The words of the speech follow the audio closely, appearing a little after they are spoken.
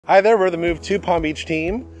Hi there, we're the Move to Palm Beach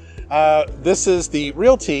team. This is the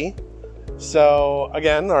RealTy. So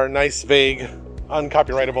again, our nice, vague,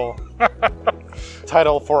 uncopyrightable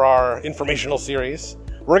title for our informational series.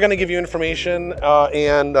 We're going to give you information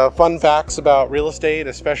and fun facts about real estate,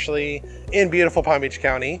 especially in beautiful Palm Beach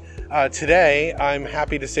County. Today, I'm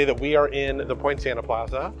happy to say that we are in the Point Santa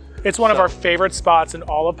Plaza. It's one of our favorite spots in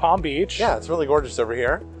all of Palm Beach. Yeah, it's really gorgeous over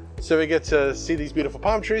here. So we get to see these beautiful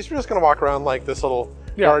palm trees. We're just going to walk around like this little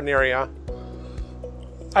garden area.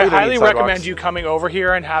 I highly recommend you coming over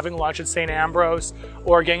here and having lunch at St. Ambrose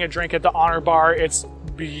or getting a drink at the Honor Bar. It's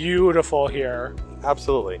beautiful here.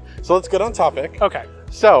 Absolutely. So let's get on topic. Okay.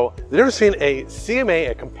 So the difference between a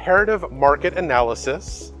CMA, a Comparative Market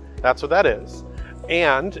Analysis, that's what that is,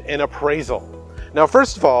 and an appraisal. Now,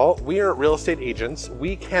 first of all, we are real estate agents.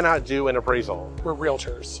 We cannot do an appraisal. We're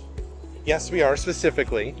realtors. Yes, we are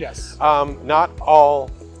specifically. Yes. Not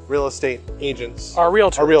all real estate agents are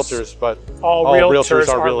realtors, but all realtors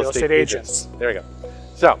are real estate agents. There we go.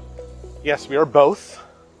 So, yes, we are both.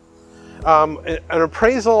 An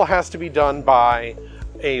appraisal has to be done by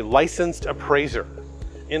a licensed appraiser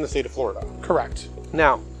in the state of Florida. Correct.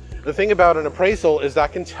 Now, the thing about an appraisal is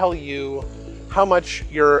that can tell you how much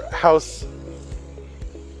your house,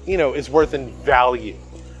 is worth in value.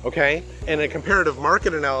 Okay? And a comparative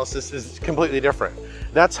market analysis is completely different.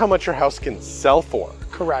 That's how much your house can sell for.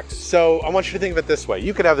 Correct. So I want you to think of it this way.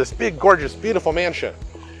 You could have this big, gorgeous, beautiful mansion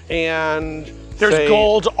and there's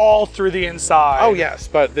gold all through the inside. Oh yes,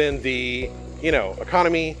 but then the,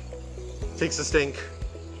 economy takes a stink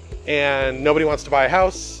and nobody wants to buy a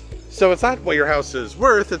house. So it's not what your house is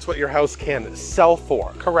worth, it's what your house can sell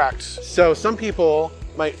for. Correct. So some people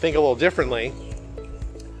might think a little differently.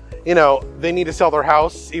 They need to sell their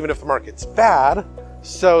house even if the market's bad.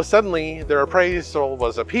 So suddenly their appraisal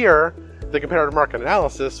was up here, the comparative market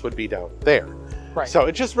analysis would be down there. Right. So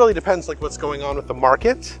it just really depends what's going on with the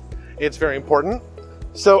market. It's very important.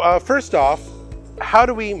 So first off, how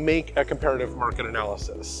do we make a comparative market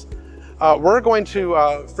analysis? We're going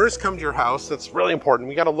to first come to your house. That's really important.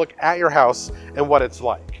 We got to look at your house and what it's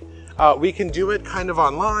like. We can do it kind of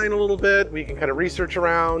online a little bit. We can kind of research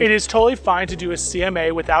around. It is totally fine to do a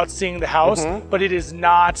CMA without seeing the house, but it is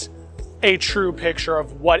not a true picture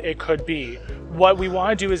of what it could be. What we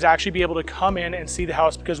want to do is actually be able to come in and see the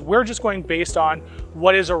house because we're just going based on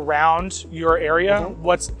what is around your area,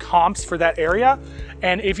 what's comps for that area.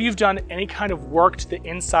 And if you've done any kind of work to the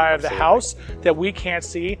inside of the house that we can't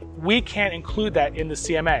see, we can't include that in the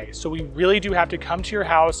CMA. So we really do have to come to your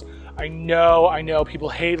house. I know people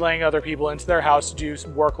hate letting other people into their house to do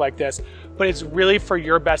work like this, but it's really for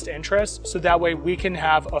your best interest. So that way we can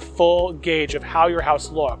have a full gauge of how your house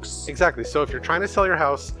looks. Exactly. So if you're trying to sell your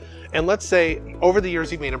house, and let's say over the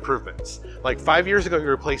years you've made improvements, like 5 years ago you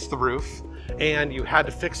replaced the roof and you had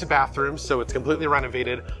to fix a bathroom so it's completely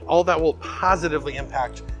renovated, all that will positively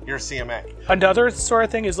impact your CMA. Another sort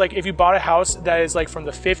of thing is like if you bought a house that is like from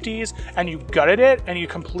the 50s and you gutted it and you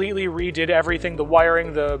completely redid everything, the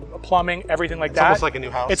wiring, the plumbing, everything like that. It's almost like a new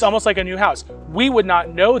house. It's almost like a new house. We would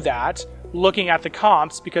not know that looking at the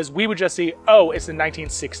comps because we would just see, oh, it's a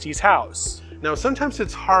 1960s house. Now, sometimes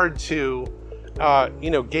it's hard to,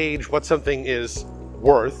 gauge what something is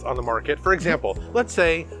worth on the market. For example, let's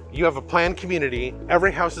say you have a planned community,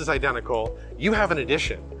 every house is identical, you have an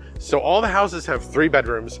addition. So all the houses have 3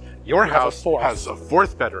 bedrooms, your house has a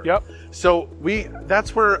 4th bedroom. Yep. So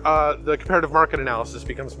that's where the comparative market analysis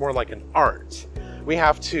becomes more like an art. We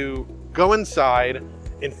have to go inside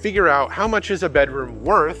and figure out how much is a bedroom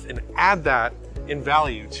worth and add that in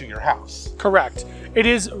value to your house. Correct. It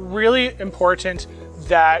is really important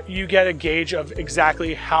that you get a gauge of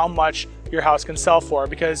exactly how much your house can sell for,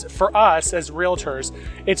 because for us as realtors,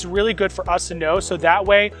 it's really good for us to know so that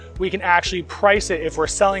way we can actually price it if we're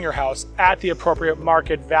selling your house at the appropriate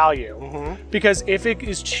market value. Because if it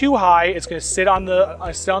is too high, it's going to sit on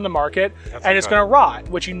the market and it's going to rot,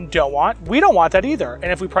 which you don't want. We don't want that either. And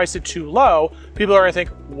if we price it too low, people are going to think,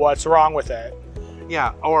 what's wrong with it?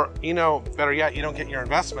 Yeah, or better yet, you don't get your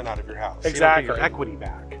investment out of your house. Exactly. You don't get your equity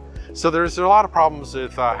back. So there's a lot of problems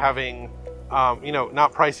with having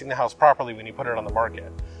not pricing the house properly when you put it on the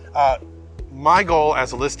market. My goal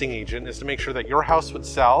as a listing agent is to make sure that your house would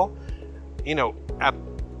sell, at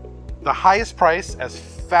the highest price as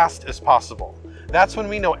fast as possible. That's when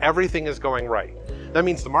we know everything is going right. That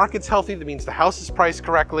means the market's healthy, that means the house is priced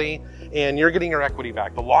correctly, and you're getting your equity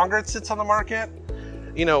back. The longer it sits on the market,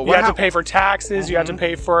 you have to pay for taxes, you have to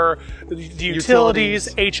pay for the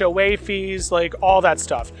utilities, HOA fees, like all that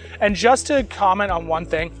stuff. And just to comment on one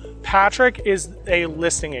thing, Patrick is a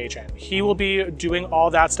listing agent. He will be doing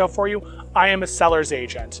all that stuff for you. I am a seller's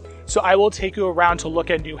agent. So I will take you around to look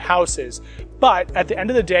at new houses. But at the end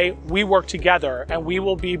of the day, we work together and we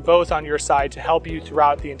will be both on your side to help you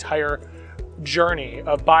throughout the entire journey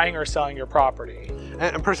of buying or selling your property.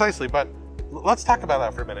 And precisely, but let's talk about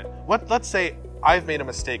that for a minute. Let's say I've made a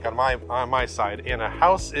mistake on my side and a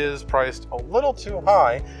house is priced a little too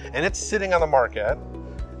high and it's sitting on the market.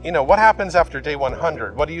 You know, what happens after day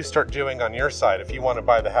 100? What do you start doing on your side if you want to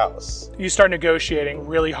buy the house? You start negotiating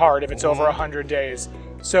really hard if it's over 100 days.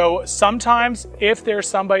 So sometimes if there's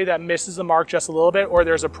somebody that misses the mark just a little bit, or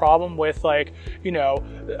there's a problem with, like, you know,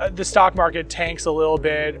 the stock market tanks a little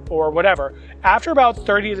bit or whatever, after about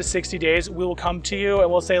 30 to 60 days, we will come to you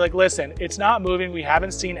and we'll say, like, listen, it's not moving. We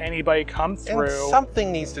haven't seen anybody come through. And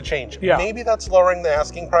something needs to change. Yeah. Maybe that's lowering the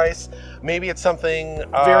asking price. Maybe it's something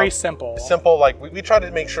very simple. Simple, like we try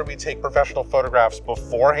to make sure we take professional photographs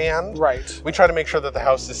beforehand. Right. We try to make sure that the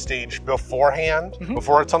house is staged beforehand,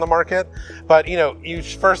 before it's on the market. But, you know, you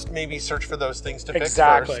first maybe search for those things to fix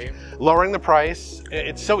first. Lowering the price,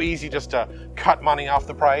 it's so easy just to cut money off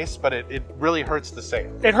the price, but it really hurts the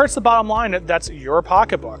sale. It hurts the bottom line. That's your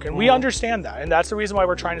pocketbook, and we understand that, and that's the reason why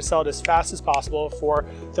we're trying to sell it as fast as possible for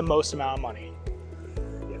the most amount of money.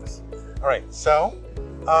 Yes. All right, so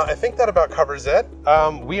I think that about covers it.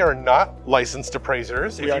 We are not licensed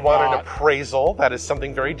appraisers. If you want an appraisal, that is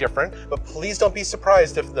something very different, but please don't be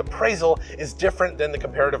surprised if the appraisal is different than the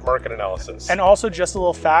comparative market analysis. And also, just a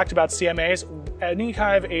little fact about CMAs, any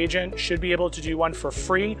kind of agent should be able to do one for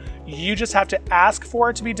free. You just have to ask for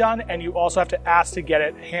it to be done, and you also have to ask to get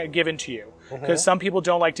it given to you. Because some people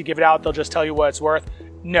don't like to give it out, they'll just tell you what it's worth.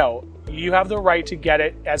 No, you have the right to get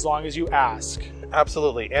it as long as you ask.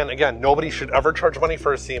 Absolutely. And again, nobody should ever charge money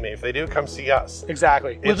for a CMA. If they do, come see us.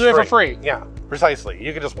 Exactly. We'll do it for free. Yeah, precisely.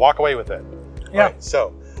 You can just walk away with it. Yeah. Right,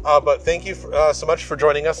 so, but thank you so much for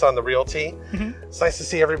joining us on the RealTy. It's nice to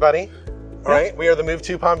see everybody. All right, we are the Move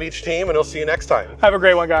to Palm Beach team, and we'll see you next time. Have a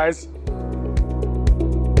great one, guys.